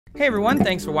Hey everyone,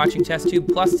 thanks for watching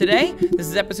TestTube Plus today. This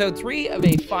is episode 3 of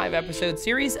a 5-episode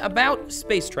series about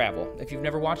space travel. If you've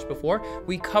never watched before,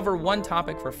 we cover one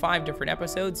topic for 5 different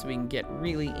episodes so we can get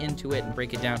really into it and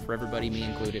break it down for everybody, me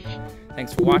included.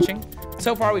 Thanks for watching.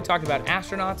 So far we've talked about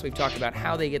astronauts, we've talked about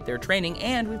how they get their training,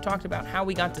 and we've talked about how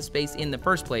we got to space in the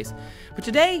first place. But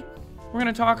today, we're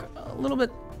going to talk a little bit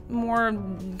more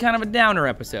kind of a downer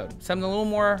episode, something a little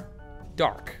more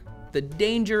dark. The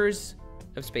dangers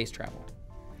of space travel.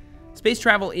 Space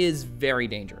travel is very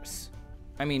dangerous.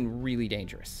 I mean, really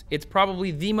dangerous. It's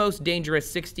probably the most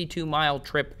dangerous 62-mile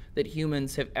trip that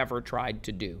humans have ever tried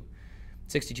to do.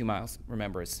 62 miles,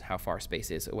 remember, is how far space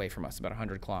is away from us, about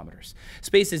 100 kilometers.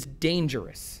 Space is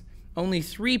dangerous. Only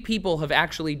 3 people have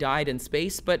actually died in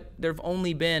space, but there have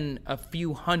only been a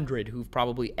few hundred who've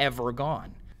probably ever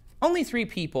gone. Only 3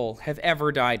 people have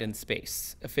ever died in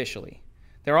space, officially.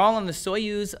 They're all on the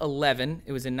Soyuz 11.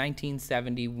 It was in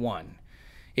 1971.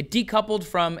 It decoupled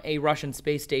from a Russian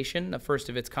space station, the first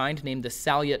of its kind, named the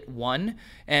Salyut-1,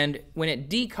 and when it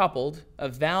decoupled, a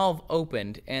valve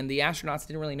opened, and the astronauts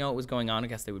didn't really know what was going on. I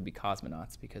guess they would be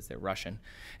cosmonauts because they're Russian.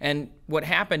 And what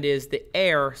happened is the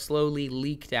air slowly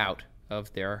leaked out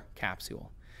of their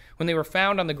capsule. When they were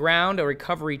found on the ground, a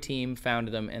recovery team found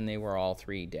them, and they were all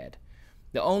 3 dead.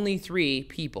 The only 3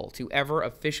 people to ever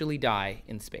officially die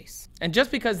in space. And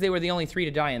just because they were the only 3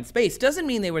 to die in space doesn't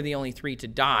mean they were the only 3 to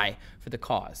die for the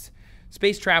cause.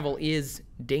 Space travel is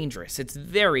dangerous. It's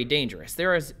very dangerous.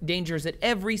 There are dangers at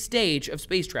every stage of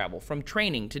space travel, from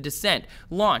training to descent,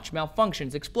 launch,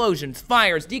 malfunctions, explosions,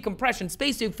 fires, decompression,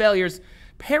 spacesuit failures,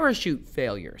 parachute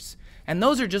failures. And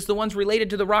those are just the ones related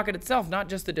to the rocket itself, not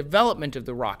just the development of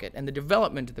the rocket and the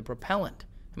development of the propellant.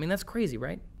 I mean, that's crazy,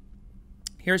 right?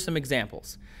 Here's some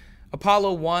examples.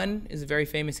 Apollo 1 is a very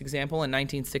famous example. In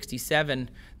 1967,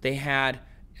 they had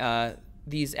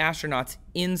these astronauts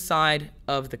inside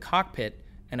of the cockpit,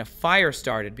 and a fire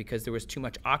started because there was too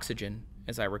much oxygen,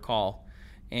 as I recall,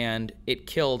 and it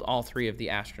killed all 3 of the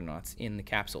astronauts in the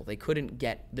capsule. They couldn't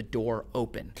get the door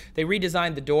open. They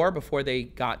redesigned the door before they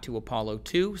got to Apollo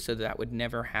 2 so that would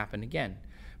never happen again.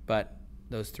 But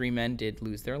those 3 men did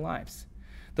lose their lives.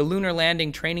 The Lunar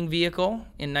Landing Training Vehicle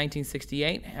in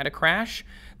 1968 had a crash.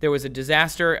 There was a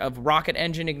disaster of rocket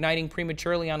engine igniting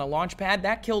prematurely on a launch pad.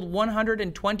 That killed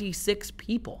 126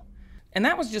 people. And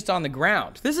that was just on the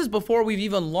ground. This is before we've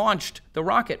even launched the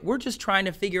rocket. We're just trying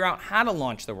to figure out how to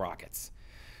launch the rockets.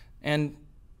 And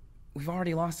we've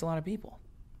already lost a lot of people.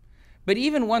 But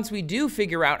even once we do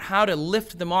figure out how to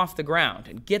lift them off the ground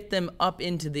and get them up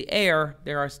into the air,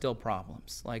 there are still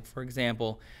problems. Like, for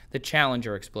example, the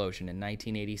Challenger explosion in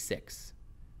 1986.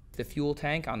 The fuel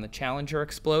tank on the Challenger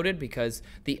exploded because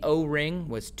the O-ring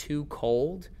was too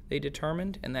cold, they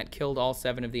determined, and that killed all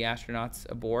 7 of the astronauts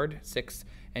aboard, 6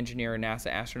 engineer and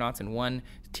NASA astronauts and 1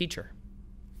 teacher.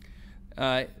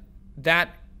 That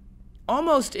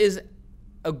almost is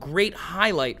a great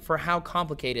highlight for how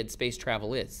complicated space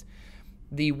travel is.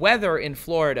 The weather in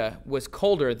Florida was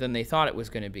colder than they thought it was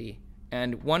going to be,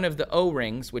 and one of the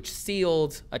O-rings, which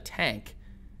sealed a tank,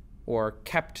 or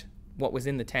kept what was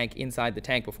in the tank inside the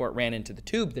tank before it ran into the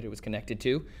tube that it was connected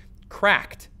to,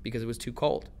 cracked because it was too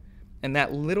cold. And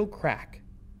that little crack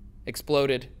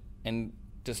exploded and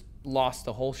just lost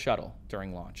the whole shuttle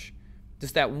during launch.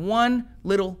 Just that one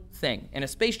little thing. And a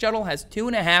space shuttle has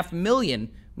 2.5 million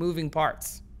moving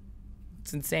parts.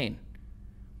 It's insane.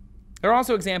 There are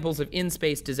also examples of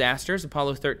in-space disasters.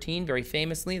 Apollo 13, very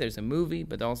famously, there's a movie,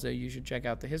 but also you should check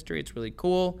out the history. It's really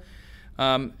cool.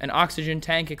 An oxygen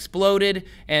tank exploded,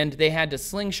 and they had to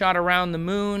slingshot around the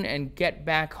moon and get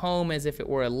back home as if it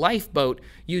were a lifeboat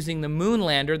using the moon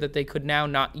lander that they could now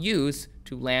not use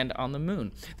to land on the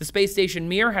moon. The space station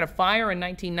Mir had a fire in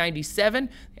 1997.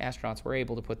 The astronauts were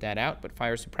able to put that out, but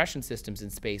fire suppression systems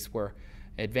in space were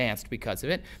advanced because of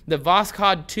it. The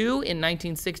Voskhod 2 in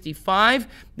 1965,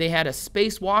 they had a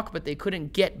spacewalk, but they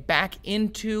couldn't get back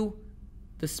into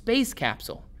the space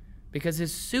capsule because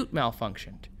his suit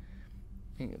malfunctioned.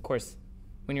 And of course,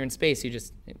 when you're in space,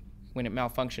 when it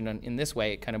malfunctioned in this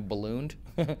way, it kind of ballooned.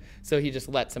 So he just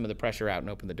let some of the pressure out and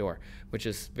opened the door, which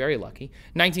is very lucky.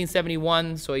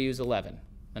 1971, Soyuz 11,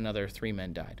 another 3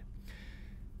 men died.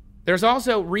 There's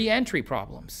also re-entry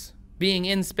problems. Being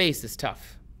in space is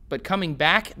tough. But coming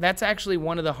back, that's actually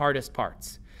one of the hardest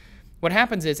parts. What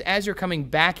happens is, as you're coming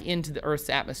back into the Earth's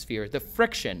atmosphere, the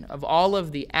friction of all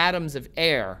of the atoms of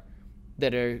air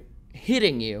that are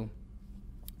hitting you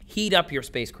heat up your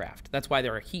spacecraft. That's why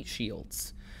there are heat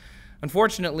shields.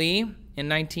 Unfortunately,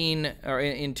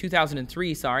 in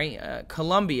 2003,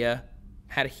 Columbia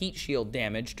had a heat shield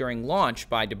damage during launch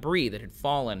by debris that had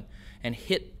fallen and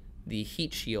hit the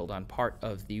heat shield on part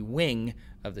of the wing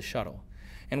of the shuttle.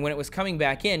 And when it was coming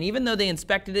back in, even though they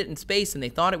inspected it in space and they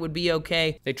thought it would be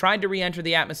okay, they tried to re-enter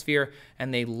the atmosphere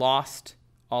and they lost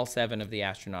all 7 of the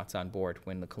astronauts on board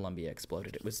when the Columbia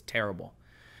exploded. It was terrible.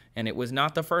 And it was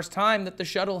not the first time that the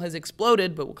shuttle has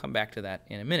exploded, but we'll come back to that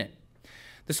in a minute.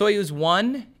 The Soyuz 1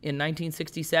 in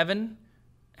 1967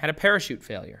 had a parachute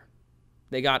failure.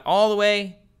 They got all the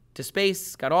way to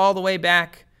space, got all the way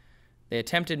back. They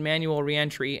attempted manual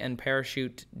re-entry, and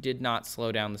parachute did not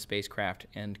slow down the spacecraft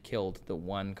and killed the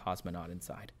 1 cosmonaut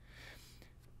inside.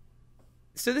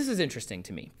 So this is interesting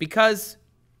to me, because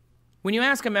when you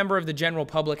ask a member of the general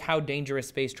public how dangerous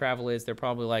space travel is, they're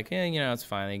probably like, it's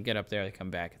fine. They get up there, they come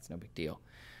back. It's no big deal.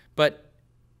 But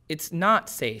it's not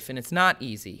safe, and it's not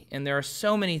easy, and there are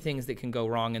so many things that can go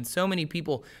wrong, and so many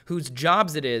people whose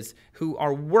jobs it is who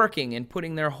are working and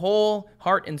putting their whole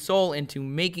heart and soul into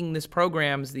making these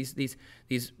programs, these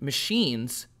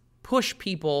machines, push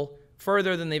people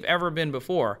further than they've ever been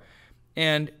before.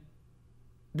 And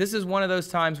this is one of those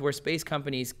times where space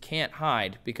companies can't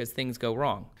hide because things go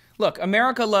wrong. Look,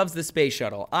 America loves the space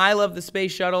shuttle. I love the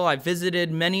space shuttle. I've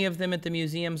visited many of them at the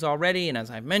museums already, and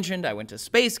as I've mentioned, I went to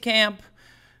space camp.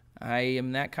 I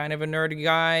am that kind of a nerdy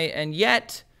guy, and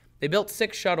yet they built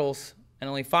 6 shuttles, and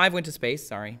only 5 went to space,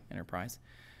 sorry, Enterprise,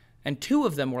 and 2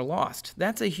 of them were lost.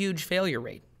 That's a huge failure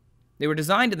rate. They were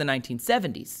designed in the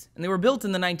 1970s, and they were built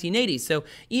in the 1980s, so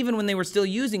even when they were still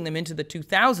using them into the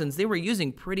 2000s, they were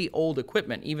using pretty old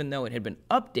equipment. Even though it had been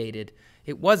updated,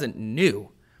 it wasn't new.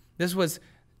 This was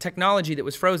technology that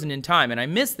was frozen in time, and I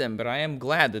miss them, but I am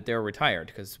glad that they're retired,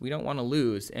 because we don't want to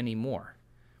lose any more.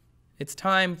 It's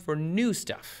time for new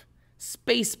stuff.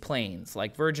 Space planes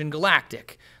like Virgin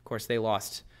Galactic. Of course, they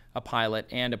lost a pilot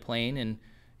and a plane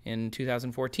in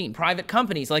 2014. Private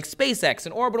companies like SpaceX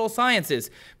and Orbital Sciences,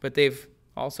 but they've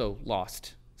also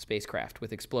lost spacecraft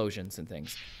with explosions and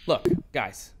things. Look,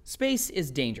 guys, space is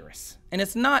dangerous. And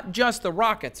it's not just the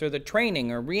rockets or the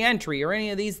training or re-entry or any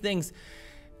of these things.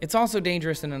 It's also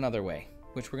dangerous in another way,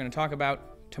 which we're going to talk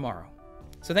about tomorrow.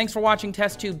 So thanks for watching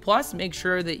TestTube Plus. Make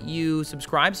sure that you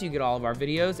subscribe so you get all of our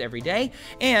videos every day.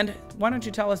 And why don't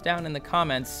you tell us down in the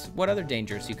comments what other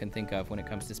dangers you can think of when it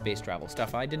comes to space travel.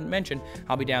 Stuff I didn't mention,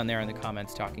 I'll be down there in the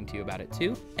comments talking to you about it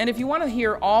too. And if you want to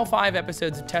hear all 5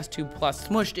 episodes of TestTube Plus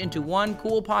smushed into one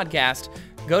cool podcast,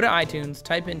 go to iTunes,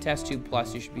 type in TestTube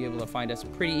Plus. You should be able to find us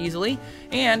pretty easily,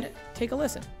 and take a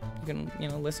listen. You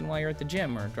can, listen while you're at the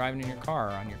gym or driving in your car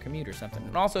or on your commute or something.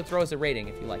 And also throw us a rating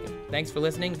if you like it. Thanks for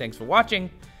listening. Thanks for watching.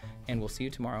 And we'll see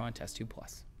you tomorrow on TestTube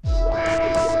Plus.